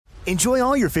Enjoy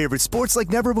all your favorite sports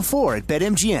like never before at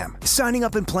BetMGM. Signing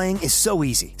up and playing is so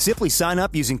easy. Simply sign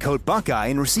up using code Buckeye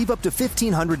and receive up to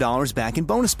 $1,500 back in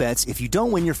bonus bets if you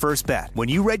don't win your first bet. When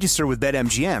you register with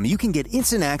BetMGM, you can get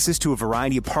instant access to a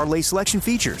variety of parlay selection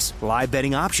features, live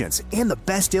betting options, and the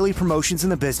best daily promotions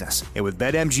in the business. And with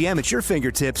BetMGM at your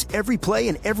fingertips, every play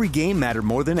and every game matter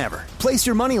more than ever. Place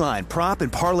your moneyline, prop,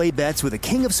 and parlay bets with the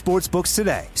king of sportsbooks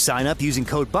today. Sign up using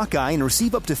code Buckeye and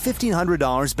receive up to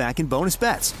 $1,500 back in bonus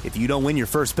bets if you don't win your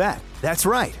first bet. That's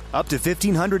right, up to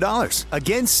 $1,500.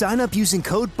 Again, sign up using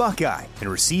code Buckeye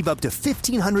and receive up to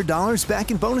 $1,500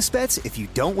 back in bonus bets if you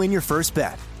don't win your first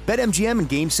bet. BetMGM and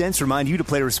GameSense remind you to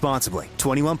play responsibly.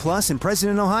 21 plus and present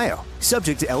in Ohio.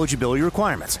 Subject to eligibility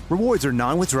requirements. Rewards are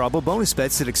non-withdrawable bonus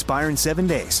bets that expire in 7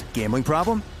 days. Gambling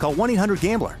problem? Call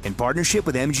 1-800-GAMBLER in partnership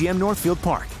with MGM Northfield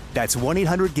Park. That's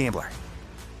 1-800-GAMBLER.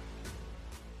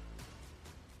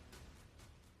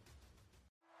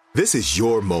 This is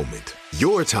your moment,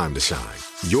 your time to shine,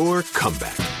 your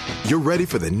comeback. You're ready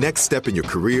for the next step in your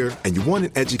career, and you want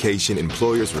an education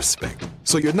employers respect.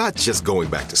 So you're not just going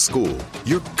back to school,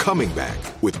 you're coming back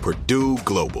with Purdue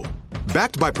Global.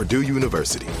 Backed by Purdue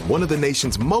University, one of the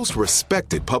nation's most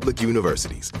respected public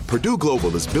universities, Purdue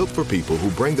Global is built for people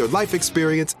who bring their life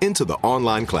experience into the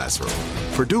online classroom.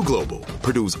 Purdue Global,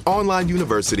 Purdue's online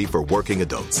university for working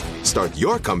adults. Start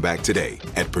your comeback today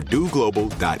at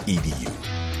purdueglobal.edu.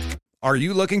 Are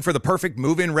you looking for the perfect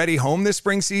move-in ready home this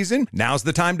spring season? Now's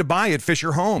the time to buy at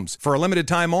Fisher Homes. For a limited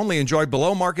time only, enjoy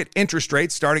below-market interest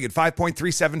rates starting at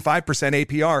 5.375%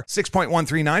 APR,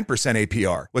 6.139%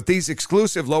 APR. With these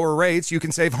exclusive lower rates, you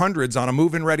can save hundreds on a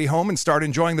move-in ready home and start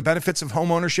enjoying the benefits of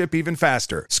home ownership even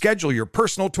faster. Schedule your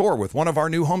personal tour with one of our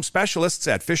new home specialists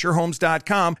at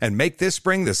FisherHomes.com and make this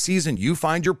spring the season you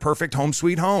find your perfect home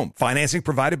sweet home. Financing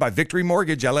provided by Victory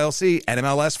Mortgage, LLC,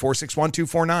 NMLS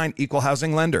 461249, Equal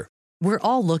Housing Lender. We're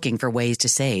all looking for ways to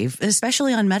save,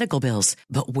 especially on medical bills.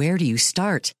 But where do you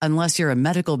start? Unless you're a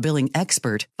medical billing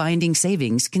expert, finding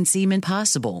savings can seem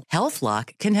impossible.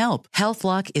 HealthLock can help.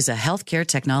 HealthLock is a healthcare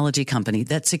technology company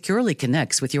that securely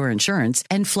connects with your insurance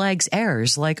and flags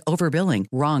errors like overbilling,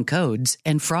 wrong codes,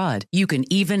 and fraud. You can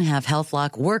even have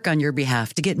HealthLock work on your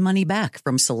behalf to get money back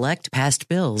from select past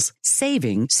bills.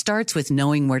 Saving starts with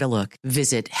knowing where to look.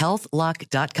 Visit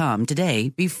healthlock.com today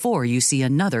before you see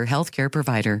another healthcare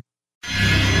provider. 5,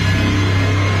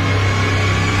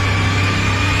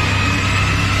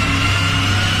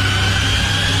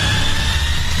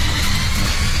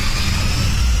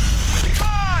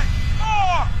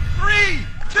 4, 3,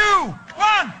 2,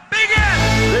 1, begin!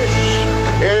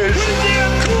 This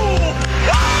is cool!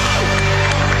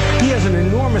 He has an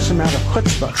enormous amount of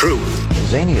chutzpah. Truth.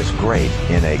 Zany is great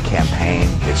in a campaign.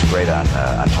 It's great on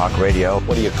talk radio.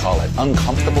 What do you call it?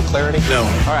 Uncomfortable clarity? No.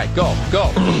 All right, go.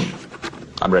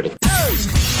 I'm ready.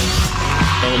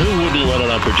 And who wouldn't want an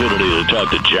opportunity to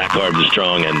talk to Jack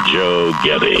Armstrong and Joe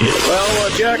Getty? Well,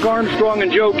 Jack Armstrong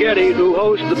and Joe Getty, who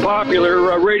host the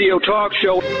popular radio talk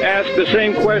show, ask the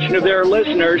same question of their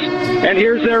listeners, and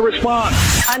here's their response.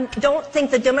 I don't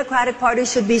think the Democratic Party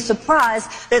should be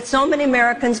surprised that so many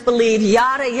Americans believe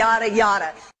yada, yada,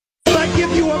 yada. I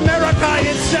give you America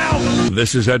itself!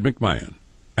 This is Ed McMahon.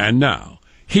 And now,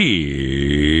 here's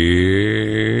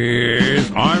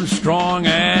Armstrong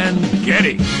and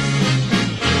Getty.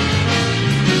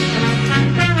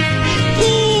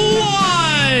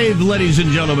 Ladies and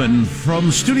gentlemen,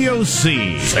 from Studio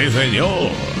C. Say,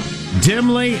 senor.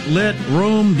 Dimly lit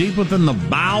room deep within the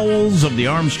bowels of the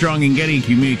Armstrong and Getty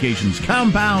Communications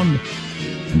compound.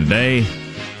 And today,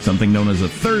 something known as a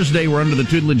Thursday, we're under the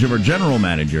tutelage of our general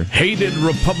manager. Hated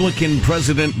Republican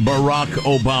President Barack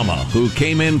Obama, who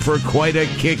came in for quite a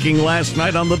kicking last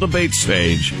night on the debate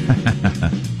stage.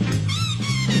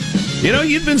 You know,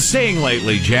 you've been saying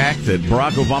lately, Jack, that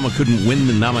Barack Obama couldn't win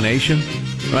the nomination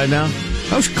right now.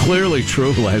 That was clearly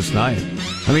true last night.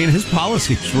 I mean, his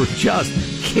policies were just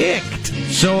kicked.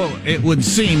 So it would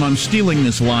seem, I'm stealing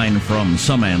this line from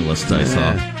some analysts I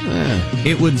saw.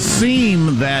 It would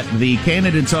seem that the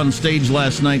candidates on stage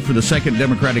last night for the second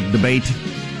Democratic debate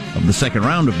of the second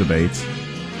round of debates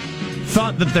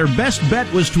thought that their best bet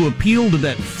was to appeal to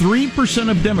that 3%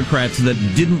 of Democrats that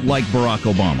didn't like Barack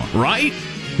Obama. Right?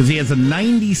 Because he has a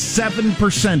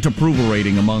 97% approval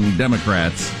rating among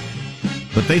Democrats.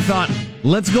 But they thought,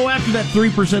 let's go after that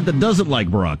 3% that doesn't like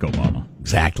Barack Obama.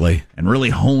 Exactly. And really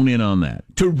hone in on that.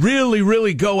 To really,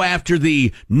 really go after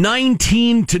the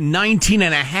 19 to 19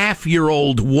 and a half year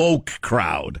old woke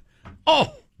crowd.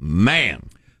 Oh, man.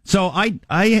 So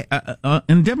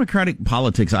in Democratic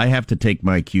politics, I have to take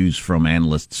my cues from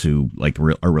analysts who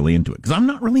are really into it, because I'm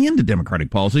not really into Democratic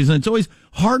policies, and it's always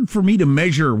hard for me to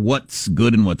measure what's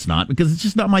good and what's not, because it's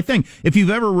just not my thing. If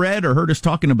you've ever read or heard us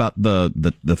talking about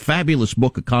the fabulous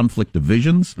book A Conflict of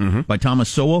Visions by Thomas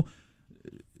Sowell,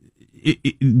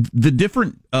 the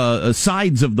different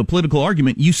sides of the political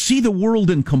argument, you see the world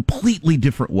in completely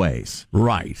different ways.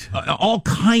 Right. All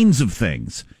kinds of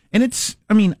things. And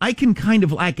I can kind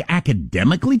of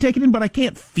academically take it in, but I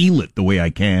can't feel it the way I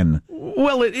can.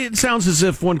 Well, it sounds as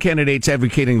if one candidate's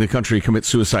advocating the country commit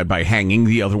suicide by hanging,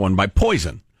 the other one by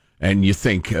poison. And you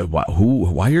think,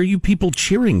 why are you people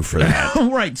cheering for that?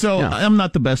 Right. So yeah. I'm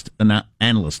not the best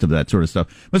analyst of that sort of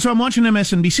stuff. But so I'm watching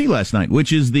MSNBC last night,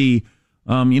 which is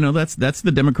that's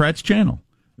the Democrats' channel.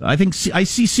 I think I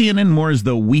see CNN more as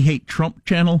the We Hate Trump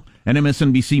channel, and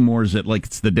MSNBC more as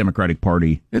it's the Democratic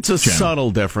Party. It's a channel.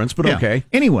 Subtle difference, but okay.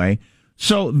 Anyway,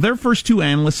 so their first two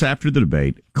analysts after the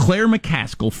debate, Claire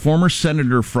McCaskill, former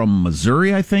senator from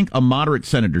Missouri, I think, a moderate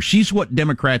senator. She's what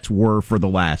Democrats were for the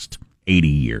last 80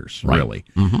 years, right. Really.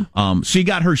 Mm-hmm. So you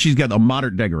got her. She's got a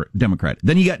moderate Democrat.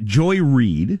 Then you got Joy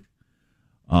Reid.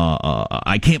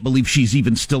 I can't believe she's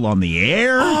even still on the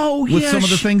air with some of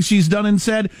the things she's done and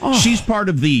said. Oh. She's part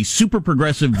of the super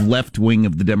progressive left wing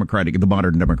of the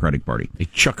modern Democratic Party. A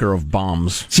chucker of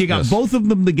bombs. So you got both of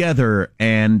them together,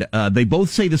 and they both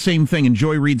say the same thing. And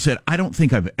Joy Reid said, I don't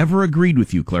think I've ever agreed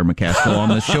with you, Claire McCaskill, on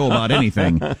this show about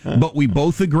anything, but we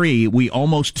both agree we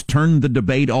almost turned the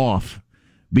debate off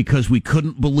because we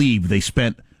couldn't believe they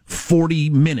spent 40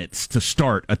 minutes to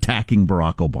start attacking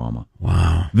Barack Obama.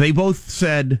 Wow. They both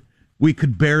said we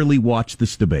could barely watch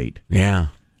this debate. Yeah.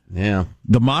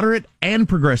 The moderate and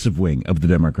progressive wing of the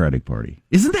Democratic Party.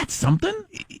 Isn't that something?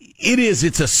 It is.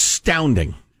 It's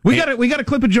astounding. We got a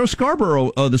clip of Joe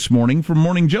Scarborough this morning from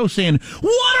Morning Joe saying,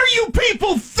 "What are you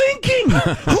people thinking?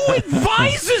 Who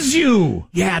advises you?"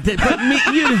 Yeah,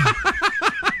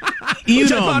 You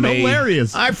Which know I find me.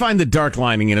 Hilarious. I find the dark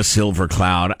lining in a silver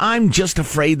cloud. I'm just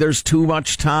afraid there's too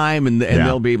much time, and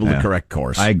they'll be able to correct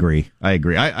course. I agree.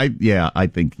 I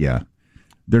think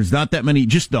there's not that many.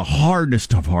 Just the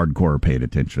hardest of hardcore paid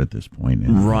attention at this point.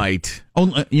 And, right.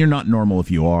 You're not normal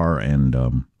if you are,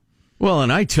 and well,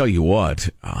 and I tell you what.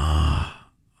 I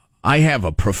have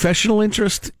a professional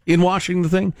interest in watching the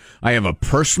thing. I have a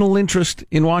personal interest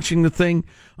in watching the thing.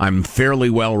 I'm fairly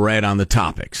well read on the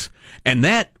topics, and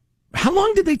that. How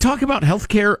long did they talk about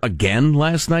healthcare again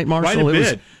last night, Marshall? Quite a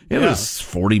bit. It was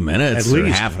 40 minutes or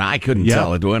half, and I couldn't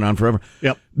tell. It went on forever.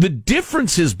 Yep. The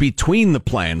differences between the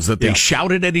plans that they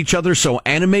shouted at each other so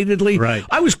animatedly, right.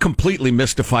 I was completely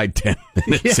mystified 10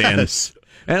 minutes in.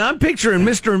 And I'm picturing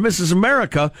Mr. and Mrs.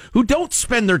 America who don't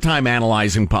spend their time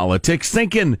analyzing politics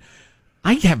thinking,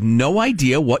 I have no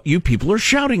idea what you people are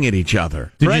shouting at each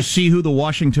other. Did you see who the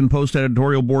Washington Post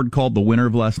editorial board called the winner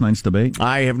of last night's debate?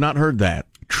 I have not heard that.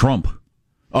 Trump.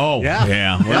 Oh,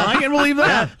 yeah. Well, I can believe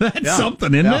that. That's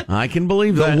something, isn't it? I can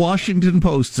believe that. The Washington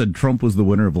Post said Trump was the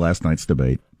winner of last night's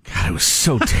debate. God, it was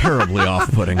so terribly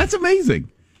off-putting. That's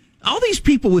amazing. All these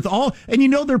people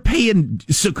and they're paying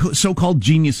so-called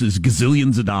geniuses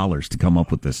gazillions of dollars to come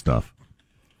up with this stuff.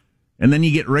 And then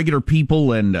you get regular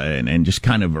people and just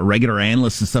kind of regular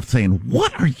analysts and stuff saying,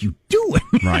 what are you doing?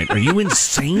 Right. Are you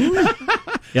insane?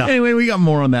 Anyway, we got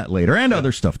more on that later and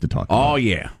other stuff to talk about. Oh,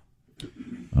 yeah.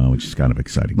 Which is kind of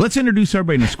exciting. Let's introduce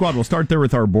everybody in the squad. We'll start there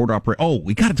with our board operator. Oh,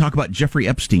 we got to talk about Jeffrey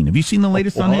Epstein. Have you seen the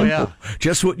latest on him? Yeah.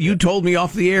 Just what you told me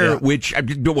off the air, which...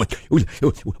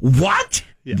 What?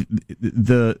 Yeah.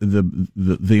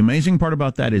 The amazing part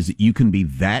about that is that you can be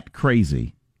that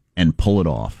crazy and pull it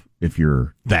off if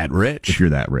you're... That rich. If you're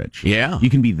that rich. Yeah. You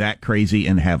can be that crazy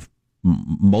and have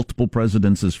multiple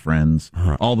presidents as friends,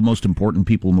 all the most important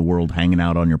people in the world hanging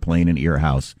out on your plane in your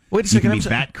house. Wait a second, you can be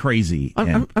that crazy.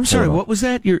 I'm sorry, what was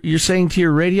that you're saying to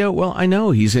your radio? Well, I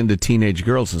know he's into teenage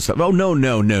girls and stuff. Oh,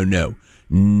 no.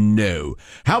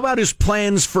 How about his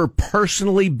plans for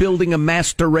personally building a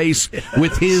master race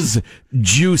with his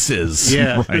juices?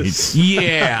 Yeah. Right.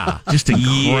 Yeah. Just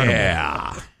incredible.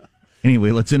 Yeah.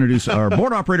 Anyway, let's introduce our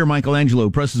board operator, Michelangelo,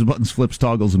 who presses buttons, flips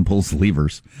toggles, and pulls the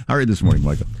levers. How are you this morning,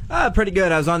 Michael? Pretty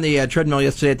good. I was on the treadmill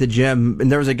yesterday at the gym,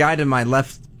 and there was a guy to my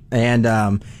left, and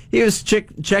he was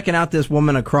checking out this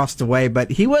woman across the way, but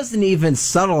he wasn't even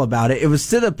subtle about it. It was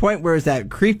to the point where it was that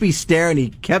creepy stare, and he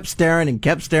kept staring and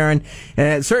kept staring. And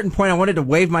at a certain point, I wanted to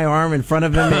wave my arm in front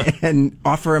of him and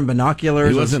offer him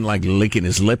binoculars. He wasn't like licking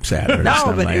his lips at her.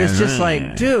 No, but it was just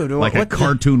like, dude, like a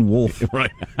cartoon wolf.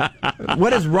 Right.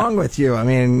 What is wrong with you? I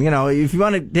mean, if you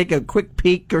want to take a quick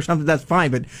peek or something, that's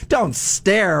fine, but don't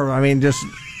stare. I mean, just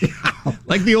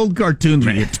like the old cartoons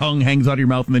where your tongue hangs out of your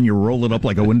mouth and then you roll it up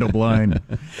like a window blind.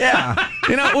 Yeah.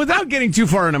 Without getting too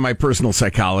far into my personal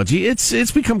psychology,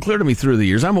 it's become clear to me through the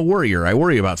years. I'm a worrier. I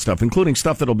worry about stuff, including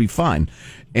stuff that'll be fine.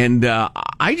 And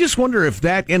I just wonder if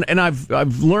that, and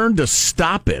I've learned to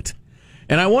stop it.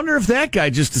 And I wonder if that guy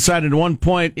just decided at one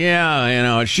point,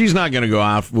 she's not going to go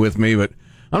out with me, but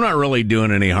I'm not really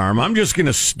doing any harm. I'm just going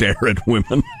to stare at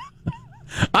women.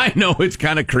 I know it's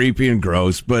kind of creepy and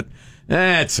gross, but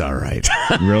that's all right.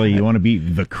 Really? You want to be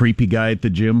the creepy guy at the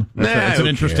gym? That's an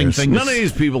interesting thing. None of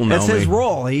these people know That's his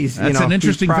role. That's an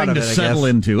interesting thing to settle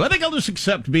into. I think I'll just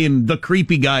accept being the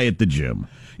creepy guy at the gym.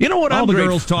 You know what? All the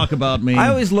girls talk about me. I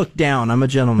always look down. I'm a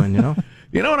gentleman,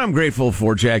 You know what I'm grateful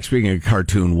for, Jack, speaking of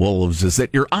cartoon wolves, is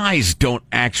that your eyes don't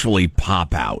actually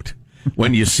pop out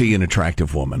when you see an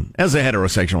attractive woman as a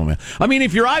heterosexual man. I mean,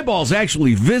 if your eyeballs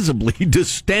actually visibly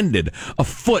distended a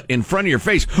foot in front of your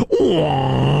face,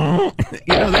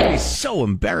 that'd be so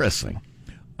embarrassing.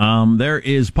 There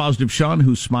is Positive Sean,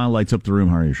 whose smile lights up the room.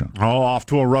 How are you, Sean? Oh, off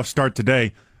to a rough start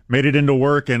today. Made it into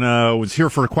work and was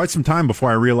here for quite some time before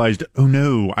I realized, oh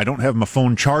no, I don't have my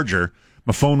phone charger.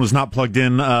 My phone was not plugged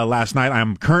in last night.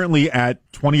 I'm currently at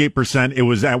 28%. It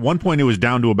was at one point it was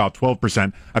down to about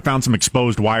 12%. I found some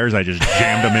exposed wires. I just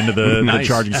jammed them into the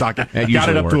charging socket. Got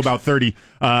it up to about 30.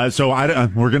 So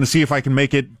we're going to see if I can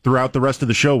make it throughout the rest of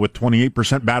the show with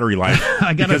 28% battery life.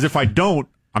 Because if I don't,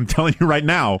 I'm telling you right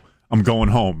now, I'm going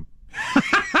home.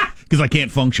 Because I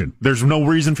can't function. There's no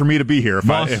reason for me to be here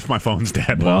if my phone's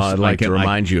dead. Well, I'd like to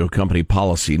remind you of company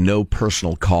policy, no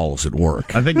personal calls at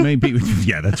work. I think maybe,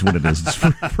 that's what it is. It's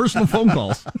personal phone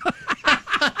calls.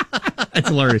 That's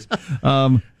hilarious.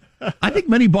 I think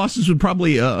many bosses would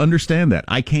probably understand that.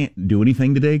 I can't do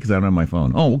anything today because I don't have my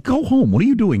phone. Oh, well, go home. What are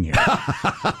you doing here?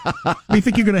 Do you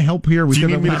think you're going to help here? Do you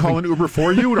need me to call an Uber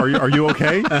for you? Are you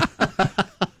okay?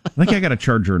 I think I got a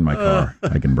charger in my car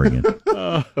I can bring in.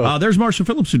 There's Marshall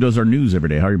Phillips, who does our news every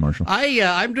day. How are you, Marshall?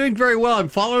 I'm doing very well. I'm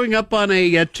following up on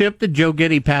a tip that Joe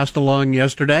Getty passed along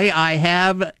yesterday. I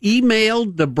have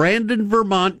emailed the Brandon,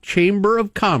 Vermont Chamber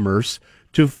of Commerce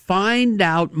to find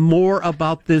out more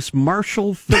about this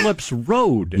Marshall Phillips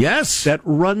Road. Yes. That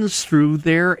runs through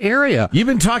their area. You've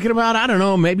been talking about, I don't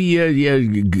know, maybe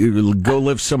you go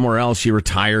live somewhere else, you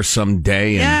retire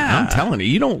someday, and I'm telling you,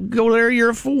 you don't go there, you're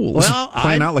a fool. Well,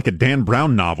 playing out like a Dan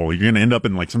Brown novel. You're going to end up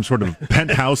in like some sort of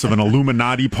penthouse of an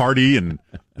Illuminati party, and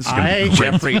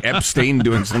Jeffrey Epstein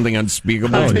doing something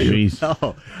unspeakable. Oh, jeez.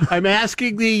 No. I'm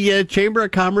asking the Chamber of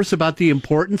Commerce about the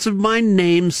importance of my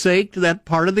namesake to that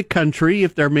part of the country,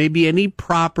 if there may be any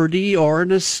property or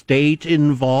an estate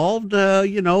involved,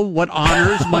 what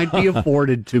honors might be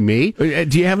afforded to me.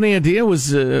 Do you have any idea? Was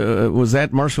that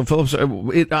Marshall Phillips?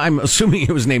 I'm assuming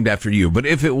it was named after you, but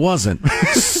if it wasn't,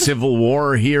 Civil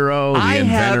War hero, the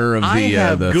inventor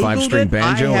of the five-string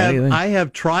banjo? I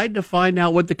have tried to find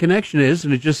out what the connection is,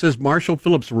 and it just says Marshall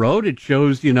Phillips Road. It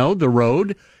shows, the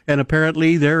road, and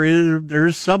apparently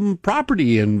there's some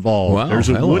property involved. Wow, there's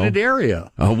a wooded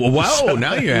area. Oh, wow,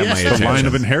 now you have my attention. The line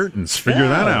of inheritance. Figure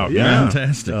that out. Yeah.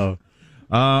 Fantastic.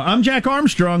 I'm Jack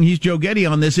Armstrong. He's Joe Getty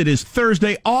on this. It is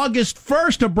Thursday, August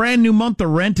 1st. A brand new month of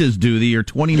rent is due, the year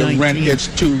 2019. The rent gets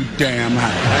too damn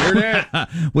high.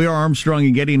 We are Armstrong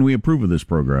and Getty, and we approve of this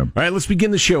program. All right, let's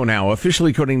begin the show now.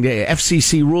 Officially according to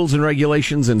FCC rules and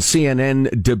regulations and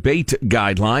CNN debate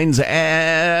guidelines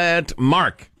at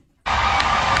Mark.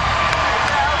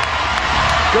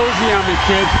 Cozy on me,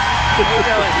 kid. You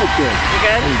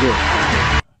good?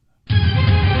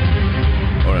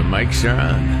 Or the mics are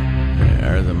on.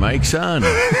 Are the mics on?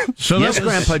 So yes,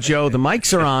 Grandpa Joe, the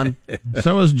mics are on.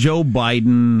 So was Joe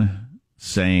Biden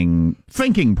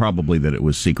thinking probably that it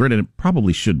was secret, and it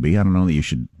probably should be. I don't know that you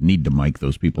should need to mic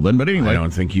those people then, but anyway. I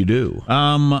don't think you do.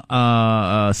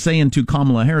 Saying to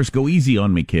Kamala Harris, go easy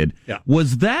on me, kid. Yeah.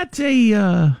 Was that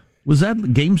gamesmanship,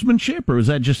 or was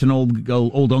that just an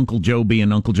old Uncle Joe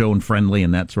being Uncle Joe and friendly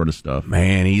and that sort of stuff?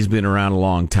 Man, he's been around a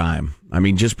long time. I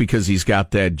mean, just because he's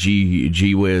got that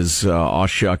gee whiz, aw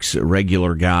shucks,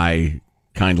 regular guy,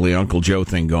 kindly Uncle Joe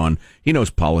thing going, he knows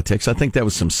politics. I think that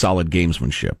was some solid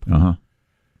gamesmanship. Uh-huh.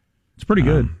 It's pretty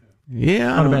good.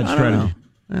 Yeah. Not a bad strategy.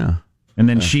 Yeah. And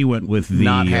then she went with the...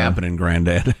 Not happening,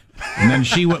 Granddad. And then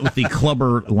she went with the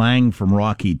Clubber Lang from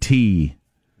Rocky T,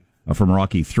 from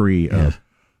Rocky 3.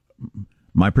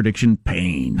 My prediction,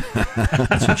 pain.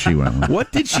 That's what she went with.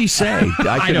 What did she say?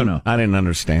 I don't know. I didn't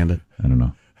understand it. I don't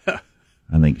know.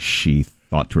 I think she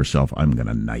thought to herself, I'm going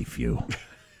to knife you.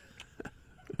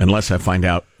 Unless I find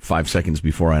out 5 seconds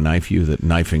before I knife you that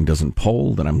knifing doesn't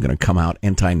poll, then I'm going to come out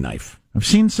anti-knife. I've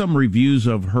seen some reviews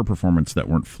of her performance that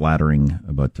weren't flattering,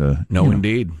 but...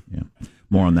 indeed. Yeah.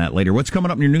 More on that later. What's coming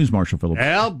up in your news, Marshall Phillips?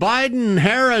 Well, Biden and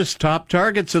Harris, top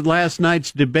targets of last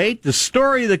night's debate. The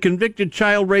story of the convicted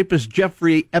child rapist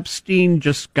Jeffrey Epstein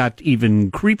just got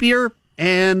even creepier.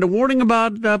 And a warning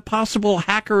about possible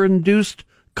hacker-induced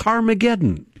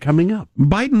Carmageddon coming up.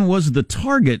 Biden was the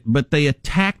target, but they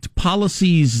attacked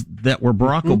policies that were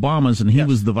Barack Obama's, and he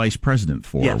was the vice president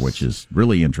for, which is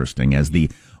really interesting. As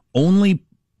the only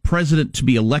president to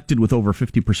be elected with over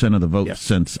 50% of the vote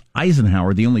since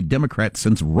Eisenhower, the only Democrat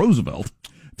since Roosevelt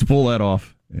to pull that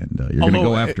off. And you're going to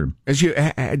go after him. As you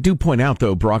do point out,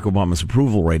 though, Barack Obama's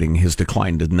approval rating has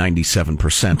declined to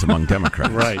 97% among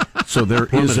Democrats. Right. So there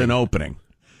is an opening.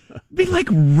 It'd be like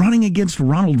running against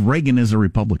Ronald Reagan as a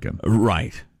Republican.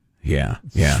 Right. Yeah.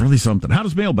 It's really something. How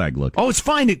does Mailbag look? Oh, it's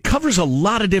fine. It covers a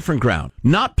lot of different ground.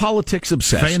 Not politics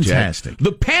obsessed. Fantastic. Jack.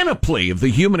 The panoply of the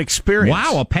human experience.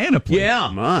 Wow, a panoply.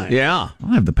 Yeah. My. Yeah.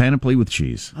 I'll have the panoply with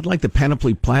cheese. I'd like the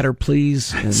panoply platter,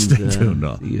 please. And, Stay tuned.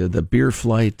 The beer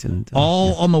flight. And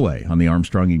all on the way on the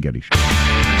Armstrong and Getty Show.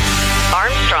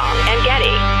 Armstrong and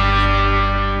Getty.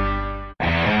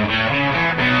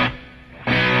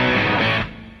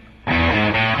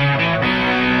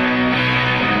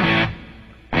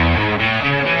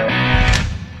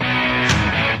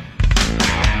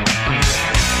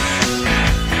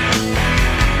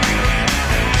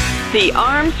 The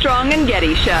Armstrong and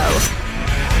Getty Show.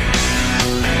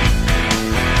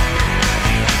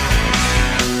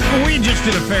 We just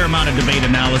did a fair amount of debate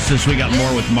analysis. We got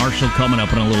more with Marshall coming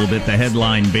up in a little bit. The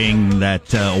headline being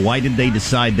that why did they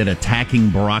decide that attacking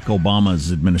Barack Obama's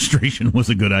administration was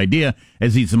a good idea,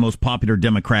 as he's the most popular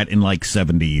Democrat in like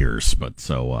 70 years. But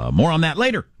more on that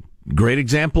later. Great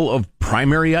example of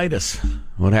primary-itis.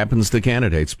 What happens to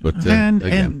candidates? But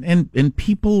and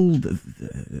people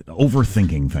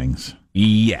overthinking things.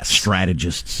 Yes,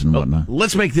 strategists and whatnot.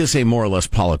 Let's make this a more or less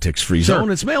politics-free zone.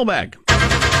 It's Mailbag.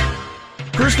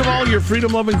 First of all, your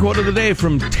freedom-loving quote of the day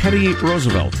from Teddy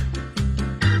Roosevelt,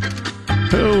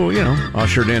 who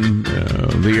ushered in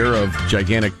the era of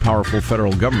gigantic, powerful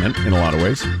federal government in a lot of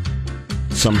ways.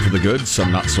 Some for the good,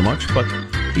 some not so much, but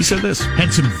he said this.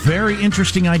 Had some very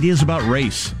interesting ideas about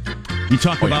race. You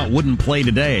talk about wouldn't play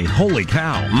today. Holy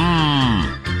cow.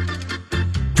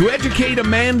 To educate a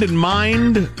man in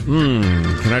mind...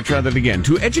 can I try that again?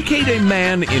 To educate a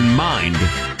man in mind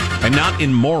and not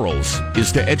in morals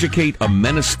is to educate a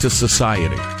menace to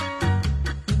society.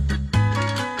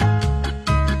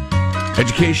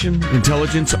 Education,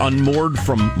 intelligence unmoored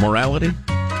from morality,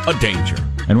 a danger.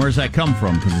 And where's that come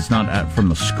from? Because it's not from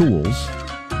the schools.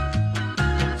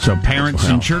 So parents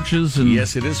and churches? And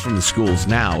yes, it is from the schools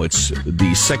now. It's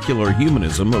the secular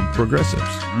humanism of progressives.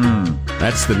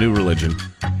 That's the new religion.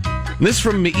 And this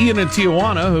from Ian in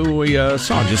Tijuana, who we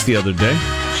saw just the other day.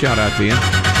 Shout out to Ian.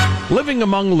 Living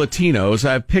among Latinos,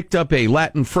 I've picked up a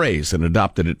Latin phrase and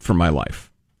adopted it for my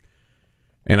life.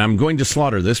 And I'm going to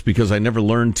slaughter this because I never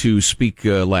learned to speak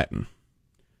Latin.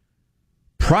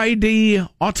 Praedi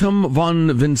autumn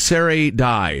von vincere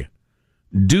die.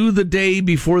 Do the day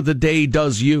before the day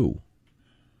does you.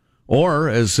 Or,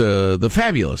 as the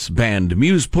fabulous band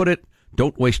Muse put it,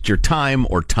 don't waste your time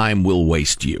or time will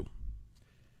waste you.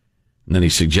 And then he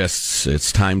suggests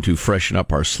it's time to freshen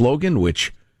up our slogan,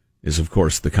 which is, of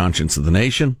course, the conscience of the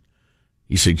nation.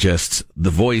 He suggests the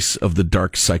voice of the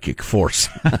dark psychic force.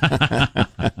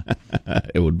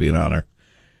 It would be an honor.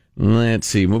 Let's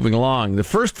see, moving along. The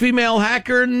first female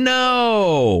hacker?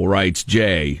 No, writes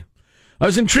Jay. I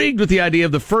was intrigued with the idea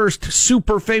of the first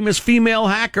super famous female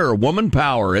hacker, woman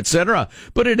power, etc.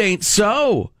 But it ain't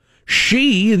so.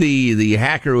 She, the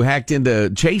hacker who hacked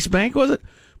into Chase Bank, was it?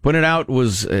 Pointed out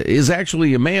is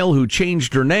actually a male who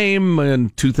changed her name in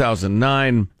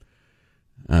 2009.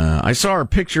 I saw her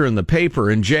picture in the paper,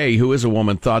 and Jay, who is a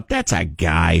woman, thought, that's a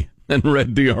guy, and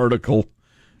read the article.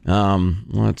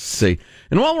 Let's see.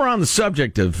 And while we're on the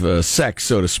subject of sex,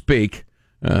 so to speak,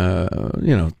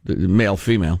 male,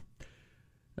 female,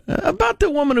 about the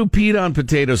woman who peed on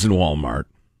potatoes in Walmart.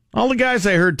 All the guys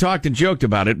I heard talked and joked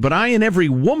about it, but I and every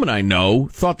woman I know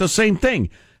thought the same thing.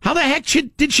 How the heck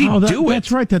did she do it?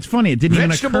 That's right. That's funny. It didn't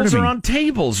even occur to me. Vegetables are on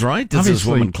tables, right? Does this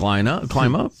woman climb up?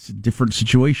 It's a different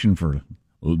situation for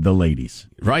the ladies.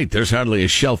 Right. There's hardly a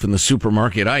shelf in the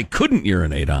supermarket I couldn't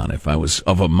urinate on if I was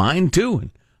of a mind to. And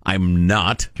I'm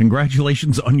not.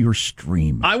 Congratulations on your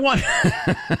stream. I want...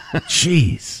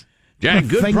 Jeez. Jack,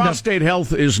 good prostate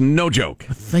health is no joke.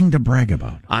 A thing to brag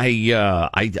about.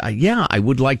 I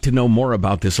would like to know more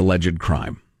about this alleged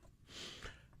crime.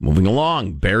 Moving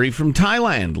along, Barry from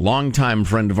Thailand, longtime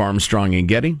friend of Armstrong and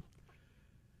Getty.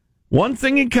 One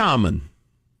thing in common.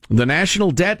 The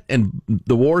national debt and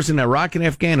the wars in Iraq and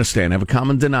Afghanistan have a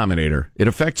common denominator. It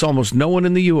affects almost no one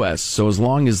in the U.S., so as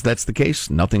long as that's the case,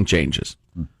 nothing changes.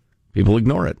 People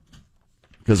ignore it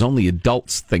because only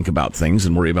adults think about things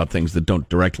and worry about things that don't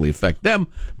directly affect them,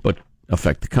 but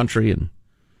affect the country. And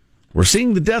we're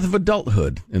seeing the death of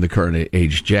adulthood in the current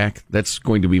age, Jack. That's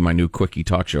going to be my new quickie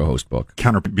talk show host book.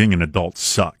 Counter being an adult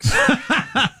sucks.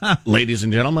 Ladies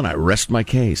and gentlemen, I rest my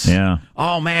case. Yeah.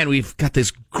 Oh, man, we've got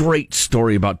this great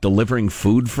story about delivering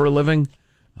food for a living.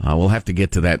 We'll have to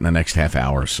get to that in the next half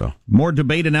hour or so. More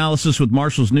debate analysis with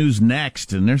Marshall's News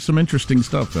next, and there's some interesting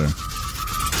stuff there.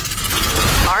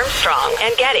 Armstrong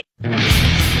and Getty.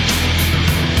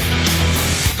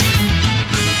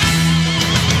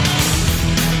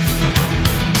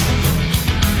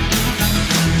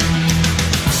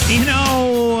 You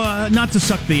know, not to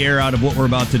suck the air out of what we're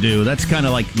about to do. That's kind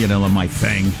of like, my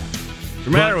thing. What's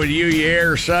the matter with you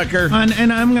air sucker?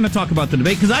 And I'm going to talk about the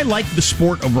debate because I like the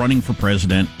sport of running for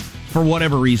president. For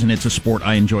whatever reason, it's a sport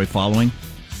I enjoy following.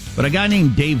 But a guy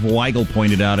named Dave Weigel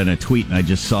pointed out in a tweet, and I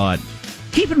just saw it.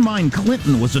 Keep in mind,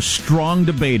 Clinton was a strong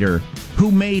debater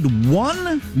who made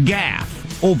one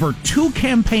gaffe over 2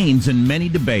 campaigns and many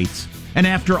debates. And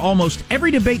after almost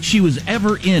every debate she was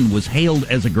ever in was hailed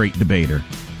as a great debater.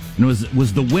 And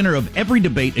was the winner of every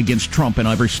debate against Trump in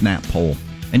every snap poll.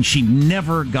 And she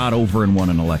never got over and won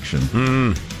an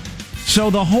election. So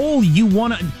the whole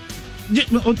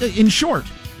in short,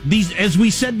 these, as we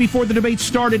said before the debate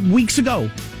started weeks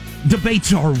ago,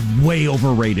 debates are way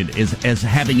overrated as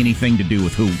having anything to do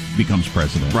with who becomes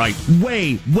president. Right.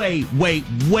 Way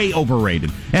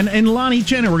overrated. And Lonnie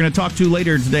Chen, we're going to talk to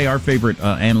later today, our favorite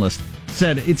analyst,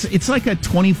 said it's like a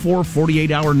 24,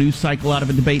 48-hour news cycle out of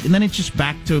a debate, and then it's just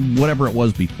back to whatever it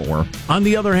was before. On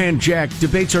the other hand, Jack,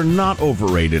 debates are not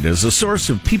overrated as a source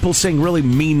of people saying really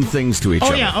mean things to each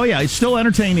other. Oh, yeah. It's still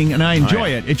entertaining, and I enjoy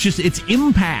it. It's just its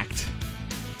impact.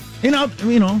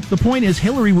 The point is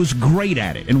Hillary was great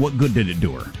at it, and what good did it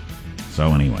do her?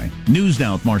 So anyway, news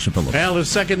now with Marcia Phillips. Well, the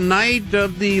second night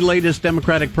of the latest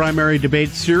Democratic primary debate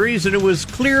series, and it was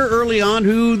clear early on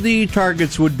who the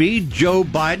targets would be: Joe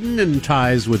Biden and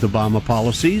ties with Obama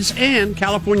policies, and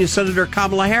California Senator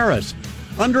Kamala Harris,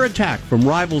 under attack from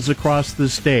rivals across the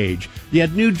stage. You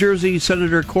had New Jersey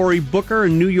Senator Cory Booker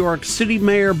and New York City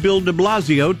Mayor Bill de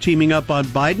Blasio teaming up on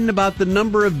Biden about the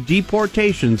number of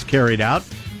deportations carried out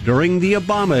during the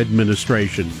Obama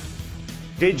administration.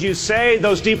 Did you say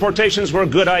those deportations were a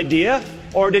good idea?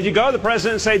 Or did you go to the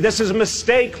president and say, this is a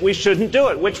mistake, we shouldn't do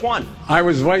it? Which one? I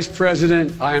was vice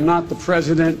president. I am not the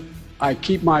president. I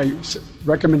keep my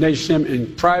recommendation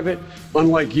in private.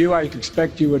 Unlike you, I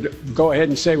expect you would go ahead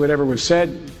and say whatever was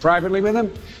said privately with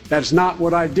him. That's not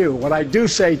what I do. What I do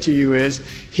say to you is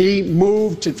he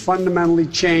moved to fundamentally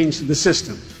change the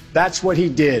system. That's what he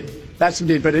did. That's what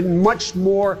he did. But much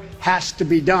more has to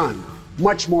be done.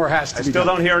 Much more has to be done. I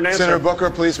still don't hear an answer. Senator Booker,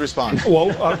 please respond.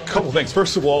 Well, a couple of things.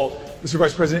 First of all, Mr.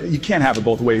 Vice President, you can't have it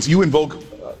both ways. You invoke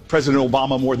President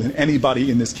Obama more than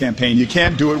anybody in this campaign. You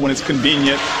can't do it when it's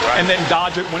convenient and then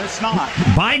dodge it when it's not.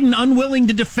 Biden unwilling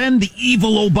to defend the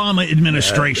evil Obama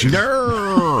administration.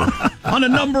 On a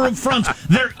number of fronts.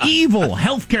 Their evil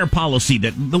healthcare policy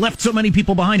that left so many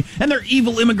people behind, and their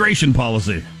evil immigration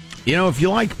policy. If you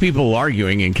like people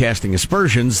arguing and casting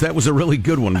aspersions, that was a really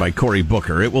good one by Cory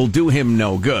Booker. It will do him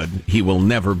no good. He will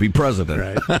never be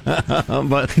president. Right.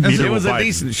 But it was a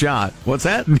decent shot. What's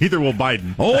that? Neither will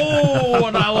Biden. Oh,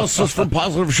 analysis from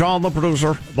Positive Sean, the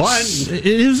producer.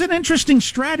 It was an interesting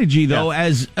strategy, though,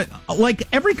 as like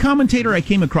every commentator I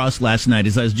came across last night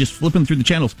as I was just flipping through the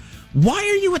channels. Why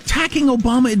are you attacking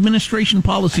Obama administration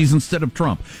policies instead of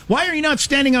Trump? Why are you not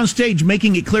standing on stage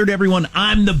making it clear to everyone,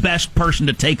 I'm the best person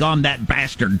to take on that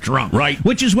bastard Trump? Right.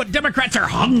 Which is what Democrats are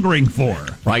hungering for.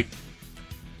 Right.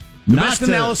 The best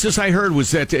analysis I heard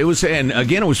was that it was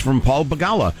from Paul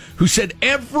Begala, who said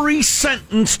every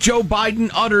sentence Joe Biden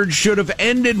uttered should have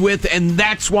ended with, and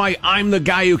that's why I'm the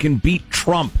guy who can beat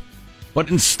Trump. But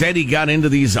instead he got into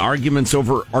these arguments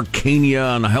over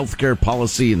Arcania and healthcare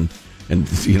policy and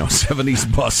 70s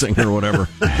busing or whatever.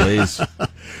 Please.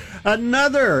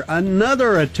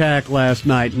 Another attack last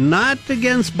night, not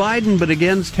against Biden, but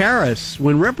against Harris,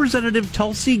 when Representative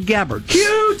Tulsi Gabbard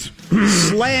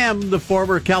slammed the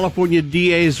former California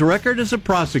DA's record as a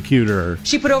prosecutor.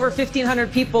 She put over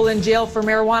 1,500 people in jail for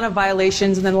marijuana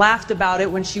violations and then laughed about it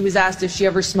when she was asked if she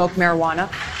ever smoked marijuana.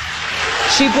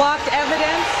 She blocked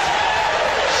evidence.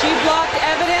 She blocked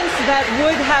evidence that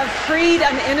would have freed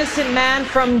an innocent man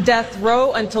from death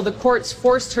row until the courts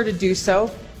forced her to do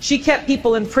so. She kept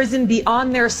people in prison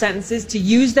beyond their sentences to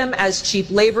use them as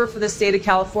cheap labor for the state of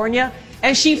California.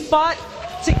 And she fought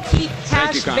to keep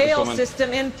cash bail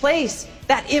system in place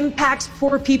that impacts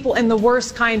poor people in the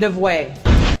worst kind of way.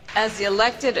 As the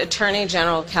elected Attorney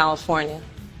General of California,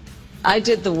 I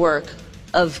did the work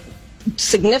of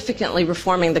significantly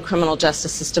reforming the criminal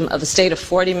justice system of a state of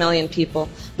 40 million people,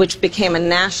 which became a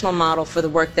national model for the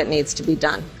work that needs to be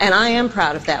done. And I am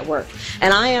proud of that work.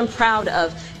 And I am proud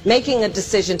of making a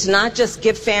decision to not just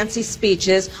give fancy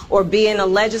speeches or be in a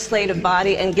legislative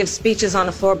body and give speeches on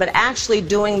the floor, but actually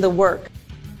doing the work.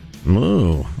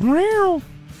 Ooh.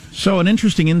 So an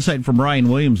interesting insight from Ryan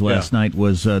Williams last night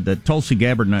was that Tulsi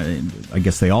Gabbard, I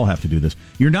guess they all have to do this,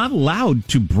 you're not allowed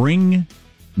to bring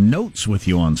notes with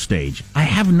you on stage. I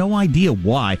have no idea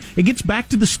why. It gets back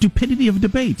to the stupidity of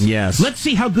debates. Yes. Let's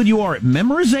see how good you are at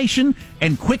memorization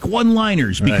and quick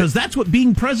one-liners, because that's what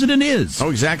being president is. Oh,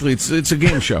 exactly. It's a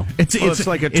game show. It's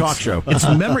like a talk show. It's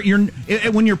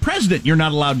when you're president, you're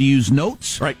not allowed to use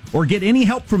notes, right, or get any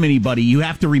help from anybody. You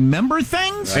have to remember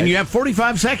things, right, and you have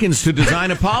 45 seconds to design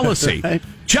a policy. Right.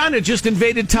 China just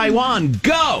invaded Taiwan.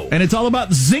 Go! And it's all about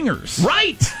zingers.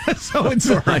 Right! So it's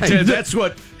right. That's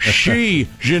what Xi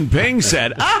Jinping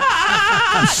said.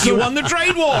 You won the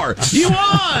trade war. You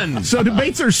won! So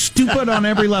debates are stupid on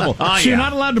every level. You're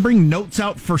not allowed to bring notes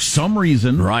out for some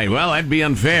reason. Right. Well, that'd be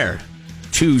unfair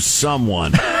to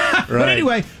someone. But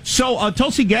anyway, so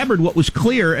Tulsi Gabbard, what was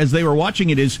clear as they were watching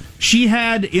it is she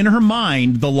had in her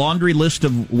mind the laundry list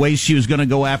of ways she was going to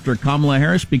go after Kamala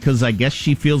Harris, because I guess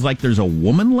she feels like there's a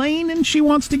woman lane and she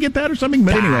wants to get that or something.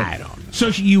 But anyway, I don't know. So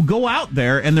you go out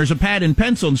there and there's a pad and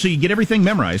pencil, and so you get everything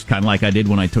memorized, kind of like I did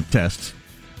when I took tests.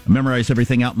 Memorize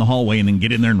everything out in the hallway and then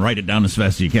get in there and write it down as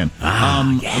fast as you can.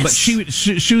 Yes. But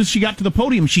she got to the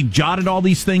podium, she jotted all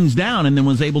these things down and then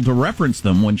was able to reference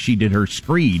them when she did her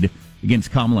screed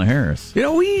against Kamala Harris. You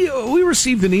know, we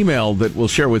received an email that we'll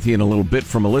share with you in a little bit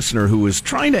from a listener who was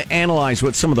trying to analyze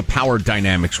what some of the power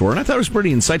dynamics were, and I thought it was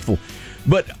pretty insightful.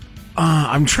 But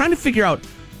I'm trying to figure out,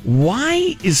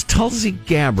 why is Tulsi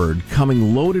Gabbard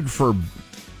coming loaded for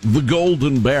the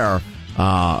Golden Bear,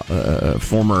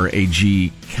 former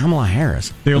AG Kamala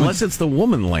Harris? Unless it's the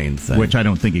woman lane thing. Which I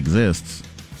don't think exists.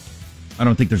 I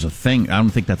don't think there's a thing. I don't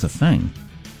think that's a thing.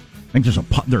 I think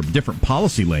there are different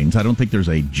policy lanes. I don't think there's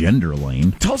a gender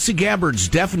lane. Tulsi Gabbard's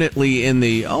definitely in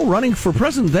the, running for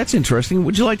president. That's interesting.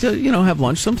 Would you like to, have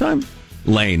lunch sometime?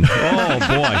 Lane. Oh,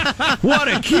 boy. What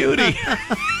a cutie.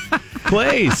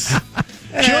 Place.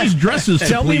 She always dresses to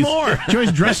Tell please. me more. She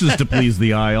always dresses to please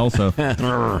the eye, also.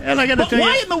 And I got to tell you,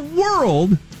 why in the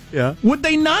world would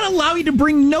they not allow you to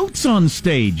bring notes on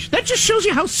stage? That just shows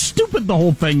you how stupid the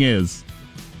whole thing is.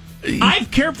 I've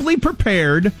carefully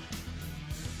prepared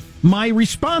my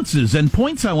responses and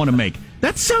points I want to make.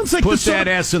 That sounds like put that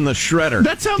ass in the shredder.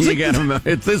 That sounds like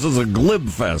this is a glib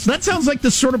fest. That sounds like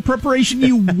the sort of preparation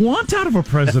you want out of a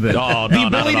president. Oh, the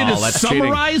ability to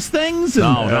summarize things.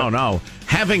 No.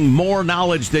 Having more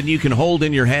knowledge than you can hold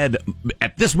in your head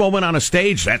at this moment on a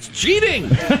stage—that's cheating.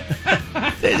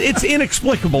 It's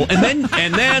inexplicable.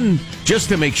 And then, just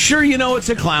to make sure you know it's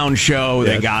a clown show,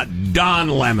 they got Don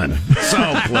Lemon.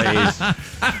 So please.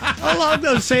 Along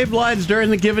those same lines, during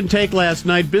the give and take last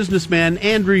night, businessman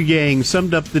Andrew Yang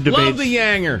summed up the debates. Love the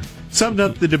Yanger. Summed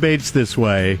up the debates this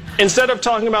way. Instead of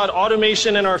talking about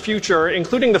automation in our future,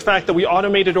 including the fact that we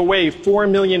automated away 4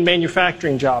 million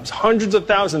manufacturing jobs, hundreds of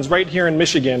thousands right here in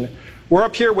Michigan, we're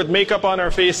up here with makeup on our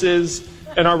faces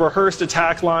and our rehearsed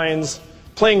attack lines,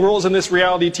 playing roles in this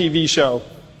reality TV show.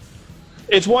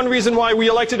 It's one reason why we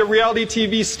elected a reality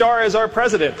TV star as our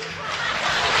president.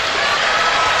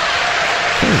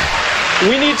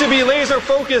 We need to be laser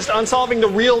focused on solving the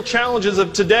real challenges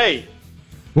of today.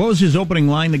 What was his opening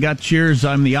line that got cheers?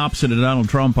 I'm the opposite of Donald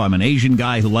Trump. I'm an Asian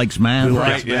guy who likes math.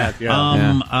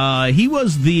 He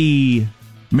was the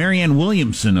Marianne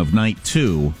Williamson of night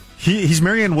 2. He's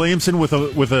Marianne Williamson with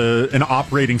an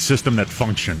operating system that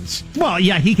functions. Well,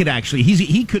 yeah, he could actually.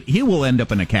 He will end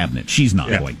up in a cabinet. She's not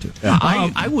going to. Yeah.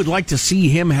 I would like to see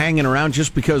him hanging around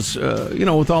just because,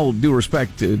 with all due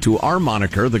respect to our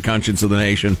moniker, the conscience of the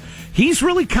nation, he's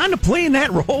really kind of playing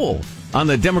that role on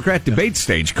the Democrat debate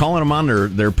stage, calling them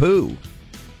on their poo.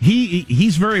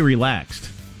 He's very relaxed.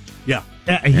 Yeah.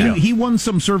 He won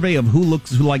some survey of who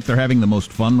like they're having the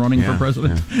most fun running for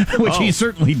president, which he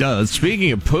certainly does.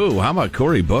 Speaking of poo, how about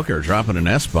Cory Booker dropping an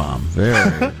S-bomb?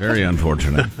 Very, very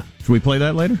unfortunate. Should we play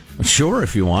that later? Sure,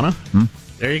 if you want to.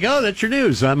 There you go. That's your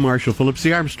news. I'm Marshall Phillips,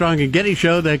 the Armstrong and Getty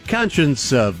Show, the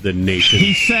conscience of the nation.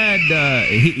 He said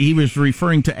he was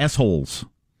referring to S-holes.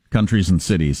 countries and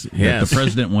cities that the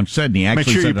president once said, and he actually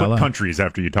Make sure said you it out put loud. countries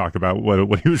after you talked about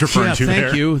what he was referring to there.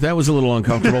 Thank you. That was a little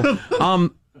uncomfortable.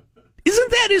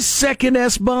 Isn't that his second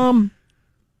S-bomb?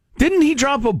 Didn't he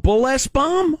drop a bull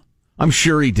S-bomb? I'm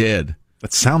sure he did.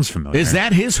 That sounds familiar. Is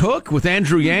that his hook? With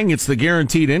Andrew Yang, it's the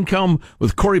guaranteed income.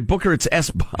 With Cory Booker, it's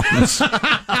S-bombs.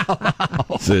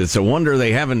 It's a wonder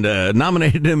they haven't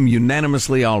nominated him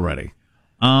unanimously already.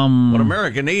 What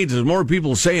America needs is more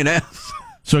people saying S.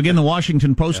 So again, the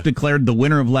Washington Post declared the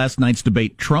winner of last night's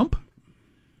debate Trump,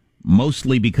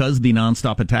 mostly because the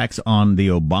nonstop attacks on the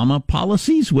Obama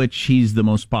policies, which he's the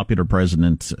most popular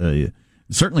president,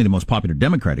 certainly the most popular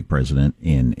Democratic president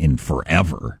in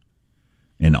forever.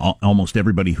 And almost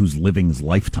everybody who's living's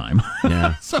lifetime.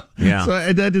 Yeah. So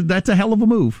that's a hell of a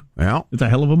move. Yeah. It's a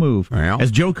hell of a move. Yeah. As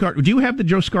do you have the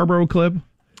Joe Scarborough clip?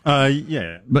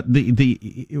 Yeah. But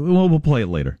we'll play it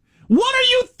later. What are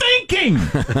you thinking?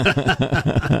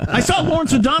 I saw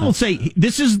Lawrence O'Donnell say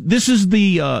this is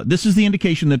the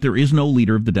indication that there is no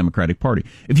leader of the Democratic Party.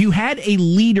 If you had a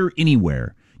leader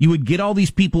anywhere, you would get all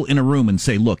these people in a room and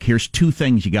say, look, here's two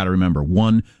things you got to remember.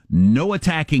 One, no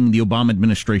attacking the Obama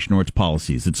administration or its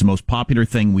policies. It's the most popular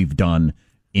thing we've done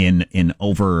in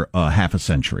over half a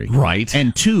century. Right.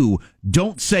 And two,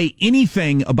 don't say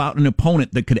anything about an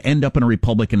opponent that could end up in a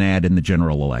Republican ad in the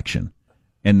general election.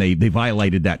 And they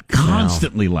violated that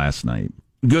constantly last night.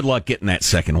 Good luck getting that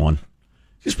second one.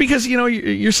 Just because,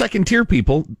 your second-tier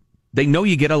people, they know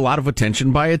you get a lot of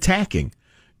attention by attacking.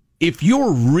 If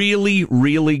you're really,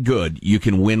 really good, you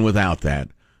can win without that.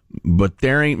 But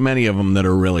there ain't many of them that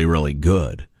are really, really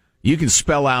good. You can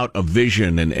spell out a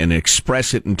vision and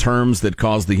express it in terms that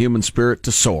cause the human spirit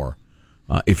to soar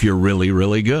if you're really,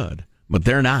 really good. But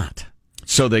they're not.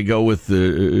 So they go with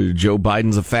Joe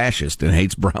Biden's a fascist and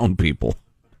hates brown people.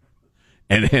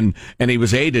 And he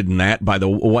was aided in that by the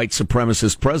white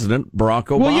supremacist president, Barack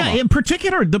Obama. Well, yeah, in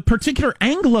particular, the particular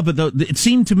angle of it, though, it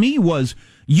seemed to me was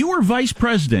you were vice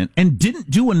president and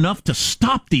didn't do enough to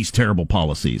stop these terrible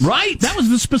policies. Right. That was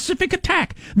the specific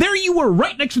attack. There you were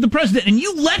right next to the president, and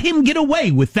you let him get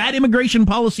away with that immigration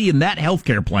policy and that health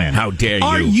care plan. How dare you?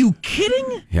 Are you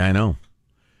kidding? Yeah, I know.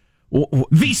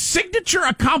 The signature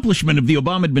accomplishment of the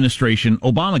Obama administration,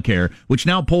 Obamacare, which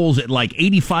now polls at like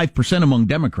 85% among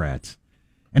Democrats,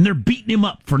 and they're beating him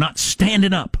up for not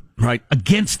standing up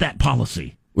against that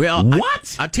policy. Well,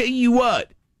 what? I tell you what,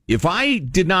 if I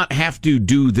did not have to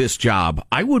do this job,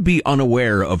 I would be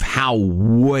unaware of how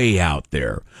way out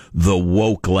there the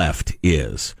woke left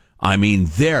is. I mean,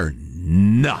 they're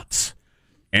nuts.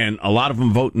 And a lot of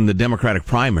them vote in the Democratic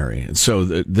primary. And so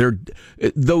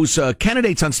those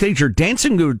candidates on stage are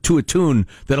dancing to a tune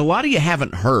that a lot of you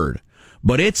haven't heard,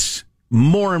 but it's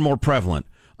more and more prevalent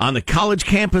on the college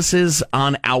campuses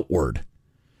on outward.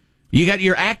 You got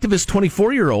your activist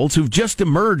 24-year-olds who've just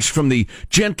emerged from the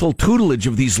gentle tutelage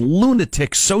of these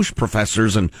lunatic social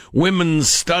professors and women's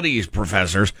studies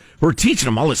professors who are teaching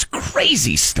them all this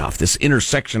crazy stuff, this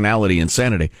intersectionality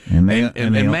insanity. And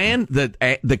man,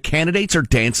 the candidates are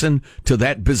dancing to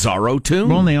that bizarro tune.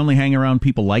 Well, and they only hang around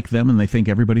people like them, and they think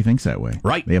everybody thinks that way.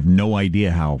 Right. They have no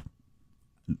idea how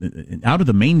out of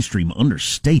the mainstream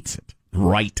understates it.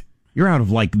 Right. You're out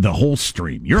of, like, the whole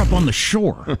stream. You're up on the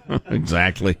shore.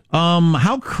 Exactly.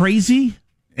 How crazy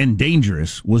and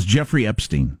dangerous was Jeffrey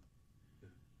Epstein?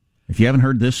 If you haven't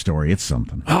heard this story, it's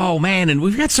something. Oh, man, and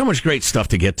we've got so much great stuff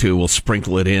to get to. We'll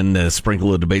sprinkle it in,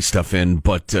 sprinkle the debate stuff in.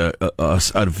 But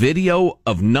a video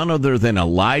of none other than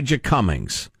Elijah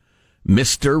Cummings,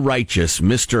 Mr. Righteous,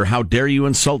 Mr. How Dare You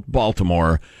Insult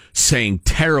Baltimore, saying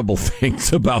terrible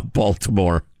things about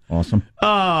Baltimore. Awesome.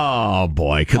 Oh,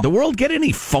 boy. Could the world get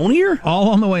any phonier? All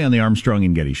on the way on the Armstrong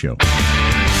and Getty Show.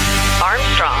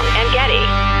 Armstrong and Getty.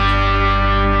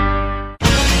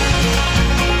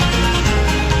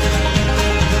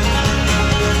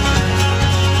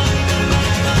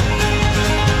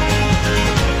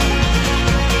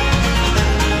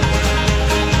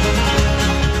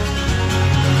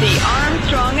 The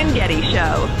Armstrong and Getty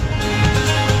Show.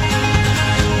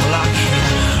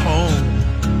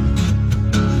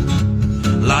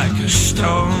 Like a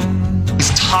stone.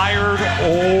 It's tired,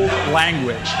 old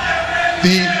language.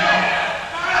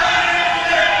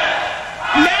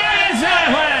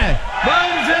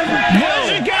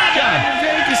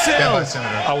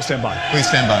 I will stand by. Please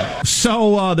stand by.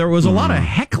 So there was a lot of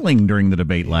heckling during the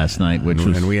debate last night,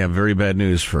 And we have very bad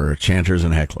news for chanters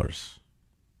and hecklers.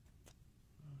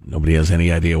 Nobody has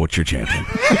any idea what you're chanting.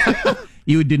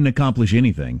 You didn't accomplish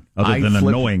anything other than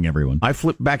annoying everyone. I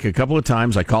flipped back a couple of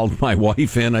times. I called my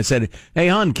wife in. I said, "Hey,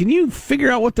 hon, can you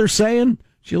figure out what they're saying?"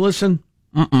 She listened.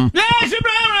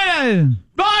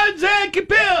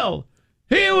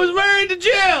 He was married to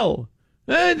Jill.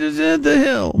 At the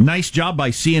Hill. Nice job by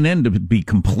CNN to be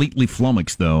completely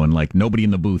flummoxed, though, and like nobody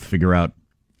in the booth figure out,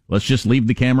 let's just leave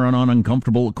the camera on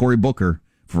uncomfortable Cory Booker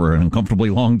for an uncomfortably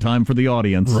long time for the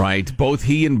audience. Right. Both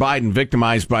he and Biden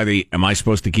victimized by the, am I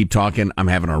supposed to keep talking? I'm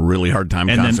having a really hard time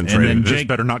concentrating. This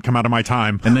better not come out of my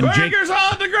time. And then Burgers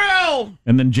on the grill!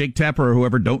 And then Jake Tapper or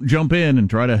whoever, don't jump in and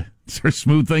try to sort of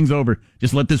smooth things over.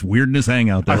 Just let this weirdness hang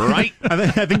out there. Right?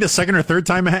 I think the second or third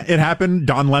time it happened,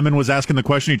 Don Lemon was asking the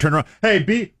question. He turned around, hey,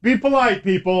 be polite,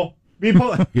 people. Be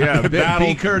polite. Yeah,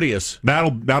 be courteous.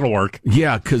 That'll work.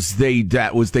 Yeah, because they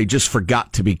just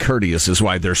forgot to be courteous is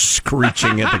why they're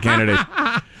screeching at the candidate.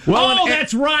 Well,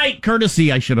 that's right.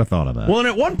 Courtesy. I should have thought of that. Well, and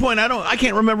at one point, I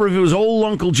can't remember if it was old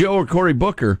Uncle Joe or Cory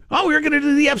Booker. Oh, we were going to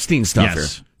do the Epstein stuff here.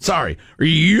 Sorry.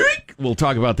 Yeek! We'll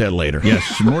talk about that later.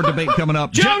 Yes, more debate coming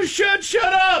up. Joe should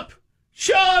shut up.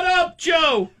 Shut up,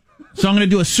 Joe. So I'm going to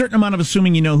do a certain amount of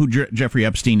assuming you know who Jeffrey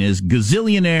Epstein is.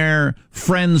 Gazillionaire,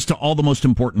 friends to all the most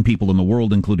important people in the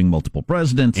world, including multiple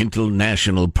presidents.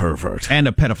 International pervert. And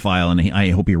a pedophile, and I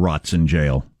hope he rots in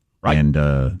jail. Right.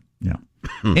 And, yeah.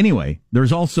 Anyway,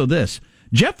 there's also this.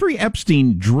 Jeffrey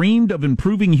Epstein dreamed of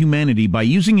improving humanity by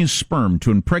using his sperm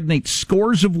to impregnate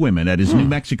scores of women at his New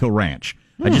Mexico ranch.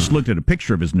 I just looked at a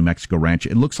picture of his New Mexico ranch.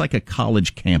 It looks like a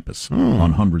college campus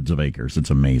on hundreds of acres. It's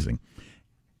amazing.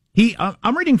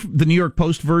 I'm reading the New York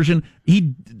Post version.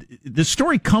 The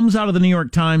story comes out of the New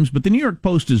York Times, but the New York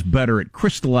Post is better at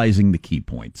crystallizing the key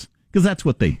points because that's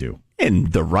what they do.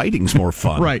 And the writing's more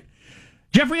fun. Right.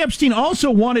 Jeffrey Epstein also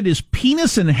wanted his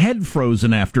penis and head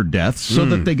frozen after death so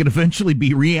that they could eventually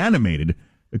be reanimated,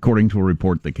 according to a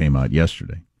report that came out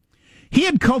yesterday. He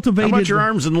had cultivated... How about your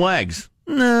arms and legs?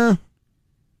 Nah.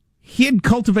 He had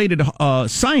cultivated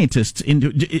scientists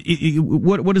into...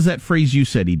 What is that phrase you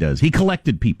said he does? He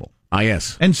collected people. Ah,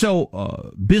 yes. And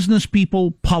so business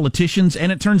people, politicians,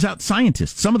 and it turns out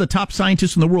scientists, some of the top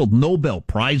scientists in the world, Nobel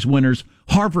Prize winners,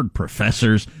 Harvard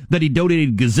professors, that he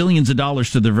donated gazillions of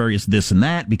dollars to their various this and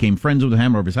that, became friends with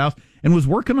him over his house, and was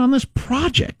working on this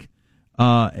project.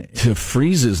 To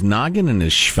freeze his noggin and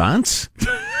his schwanz?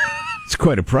 It's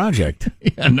quite a project.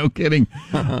 Yeah, no kidding.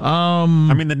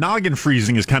 I mean, the noggin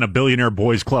freezing is kind of billionaire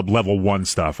boys club level 1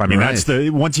 stuff. I mean, that's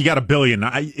once you got $1 billion,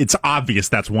 it's obvious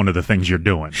that's one of the things you're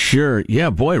doing. Sure. Yeah,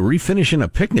 boy, refinishing a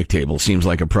picnic table seems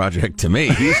like a project to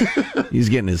me. He's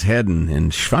getting his head and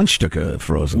Schwanzstücke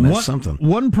frozen. That's something.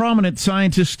 One prominent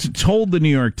scientist told the New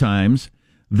York Times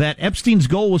that Epstein's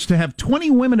goal was to have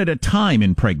 20 women at a time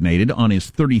impregnated on his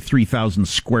 33,000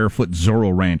 square foot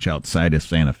Zorro ranch outside of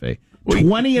Santa Fe.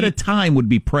 20 at a time would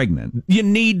be pregnant. You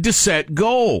need to set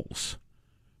goals.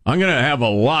 I'm going to have a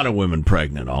lot of women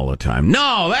pregnant all the time.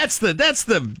 No, that's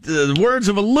the words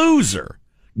of a loser.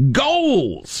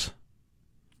 Goals.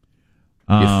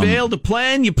 You fail to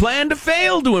plan, you plan to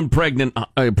fail to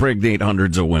impregnate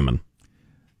hundreds of women.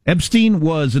 Epstein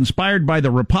was inspired by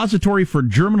the Repository for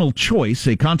Germinal Choice,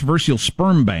 a controversial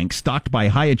sperm bank stocked by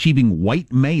high-achieving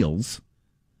white males.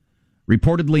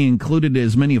 Reportedly included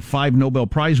as many of 5 Nobel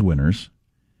Prize winners.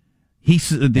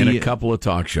 And a couple of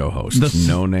talk show hosts.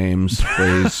 No names,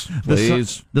 please.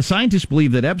 Please. The scientists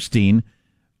believe that Epstein,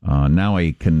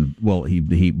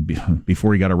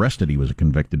 before he got arrested, he was a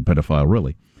convicted pedophile,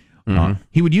 really.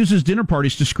 He would use his dinner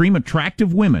parties to scream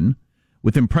attractive women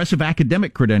with impressive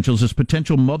academic credentials as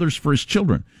potential mothers for his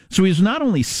children. So he was not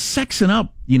only sexing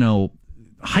up,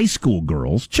 high school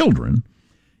girls, children,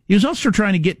 he was also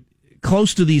trying to get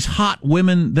close to these hot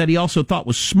women that he also thought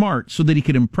was smart so that he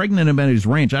could impregnate them at his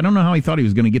ranch. I don't know how he thought he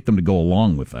was going to get them to go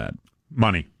along with that.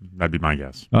 Money. That'd be my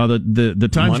guess. The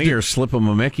Times Money or slip them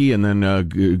a Mickey and then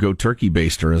go turkey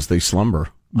baster as they slumber.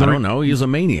 I don't know. He's a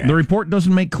maniac. The report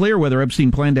doesn't make clear whether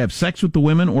Epstein planned to have sex with the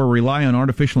women or rely on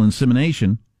artificial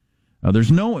insemination.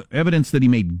 There's no evidence that he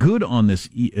made good on this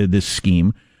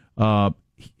scheme.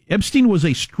 Epstein was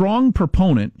a strong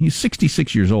proponent, he's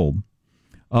 66 years old,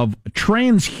 of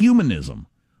transhumanism,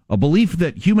 a belief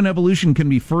that human evolution can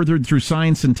be furthered through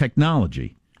science and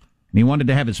technology. And he wanted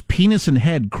to have his penis and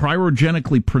head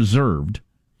cryogenically preserved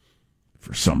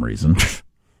for some reason.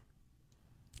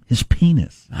 His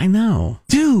penis. I know.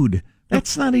 Dude,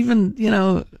 that's not even,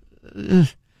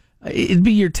 it'd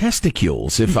be your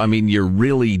testicles if, you're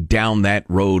really down that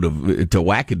road to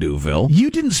Wackadooville. You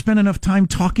didn't spend enough time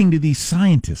talking to these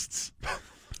scientists.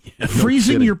 Yeah,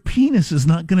 freezing your penis is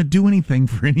not going to do anything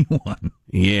for anyone.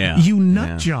 Yeah. You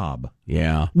nut job.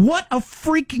 Yeah. What a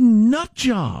freaking nut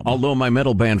job. Although my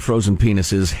metal band Frozen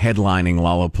Penis is headlining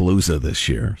Lollapalooza this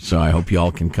year, so I hope you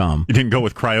all can come. You didn't go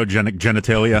with cryogenic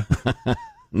genitalia?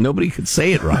 Nobody could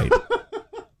say it right.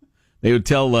 They would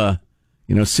tell,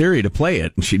 Siri to play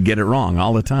it, and she'd get it wrong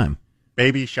all the time.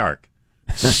 Baby shark.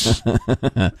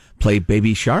 Play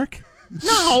Baby Shark?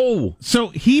 No! So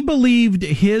he believed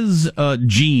his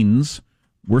genes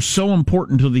were so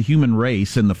important to the human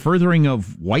race and the furthering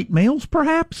of white males,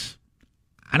 perhaps?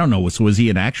 I don't know. So was he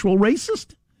an actual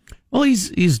racist? Well,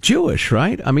 he's Jewish,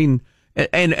 right? I mean,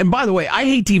 and by the way, I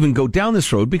hate to even go down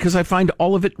this road because I find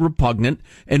all of it repugnant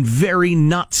and very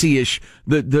Nazi-ish.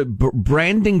 The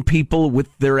branding people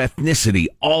with their ethnicity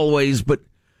always, but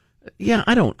yeah,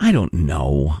 I don't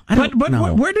know. But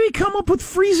where did he come up with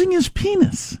freezing his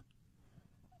penis?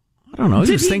 I don't know.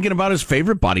 He was thinking about his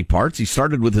favorite body parts. He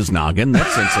started with his noggin.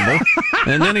 That's sensible.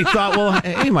 And then he thought, well,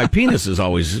 hey, my penis is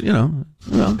always,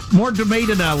 More debate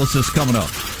analysis coming up.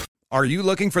 Are you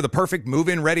looking for the perfect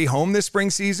move-in ready home this spring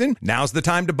season? Now's the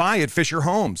time to buy at Fisher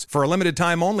Homes. For a limited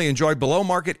time only, enjoy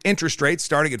below-market interest rates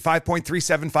starting at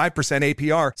 5.375%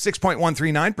 APR,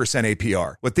 6.139%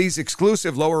 APR. With these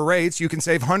exclusive lower rates, you can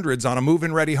save hundreds on a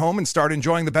move-in ready home and start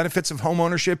enjoying the benefits of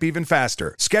homeownership even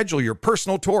faster. Schedule your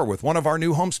personal tour with one of our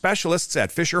new home specialists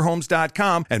at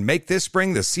FisherHomes.com and make this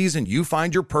spring the season you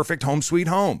find your perfect home sweet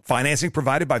home. Financing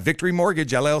provided by Victory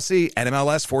Mortgage, LLC,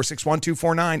 NMLS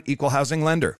 461249, Equal Housing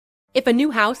Lender. If a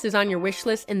new house is on your wish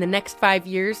list in the next 5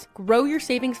 years, grow your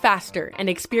savings faster and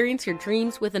experience your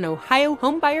dreams with an Ohio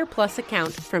Homebuyer Plus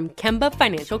account from Kemba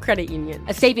Financial Credit Union.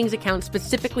 A savings account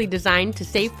specifically designed to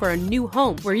save for a new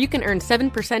home where you can earn 7%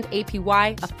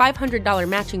 APY, a $500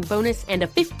 matching bonus, and a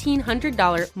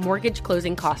 $1,500 mortgage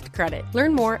closing cost credit.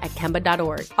 Learn more at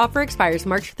Kemba.org. Offer expires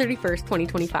March 31st,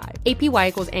 2025. APY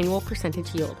equals annual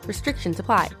percentage yield. Restrictions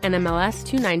apply. NMLS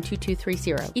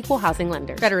 292230. Equal Housing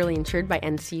Lender. Federally insured by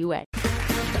NCUA.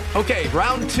 Okay,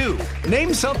 round two.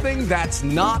 Name something that's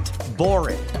not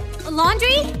boring. A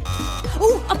laundry?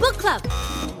 Ooh, a book club.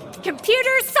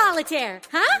 Computer solitaire,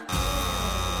 huh?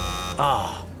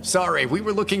 Ah, sorry, we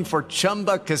were looking for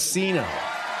Chumba Casino.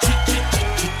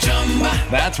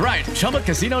 That's right,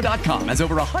 ChumbaCasino.com has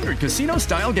over 100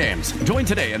 casino-style games. Join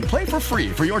today and play for free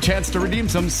for your chance to redeem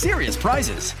some serious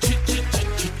prizes.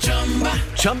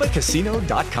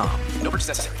 ChumbaCasino.com. No purchase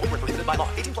necessary. Void where prohibited by law.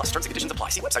 18+ terms and conditions apply.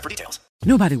 See website for details.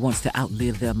 Nobody wants to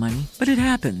outlive their money, but it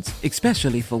happens,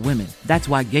 especially for women. That's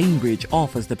why GameBridge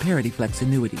offers the Parity Flex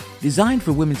annuity, designed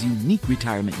for women's unique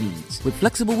retirement needs, with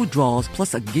flexible withdrawals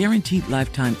plus a guaranteed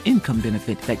lifetime income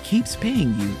benefit that keeps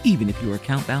paying you even if your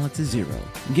account balance is zero.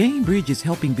 GameBridge is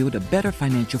helping build a better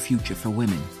financial future for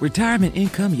women. Retirement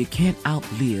income you can't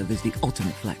outlive is the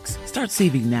ultimate flex. Start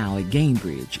saving now at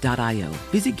GameBridge.io.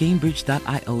 Visit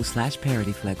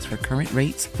GameBridge.io/ParityFlex for current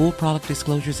rates, full product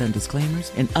disclosures and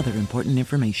disclaimers, and other important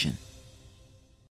information.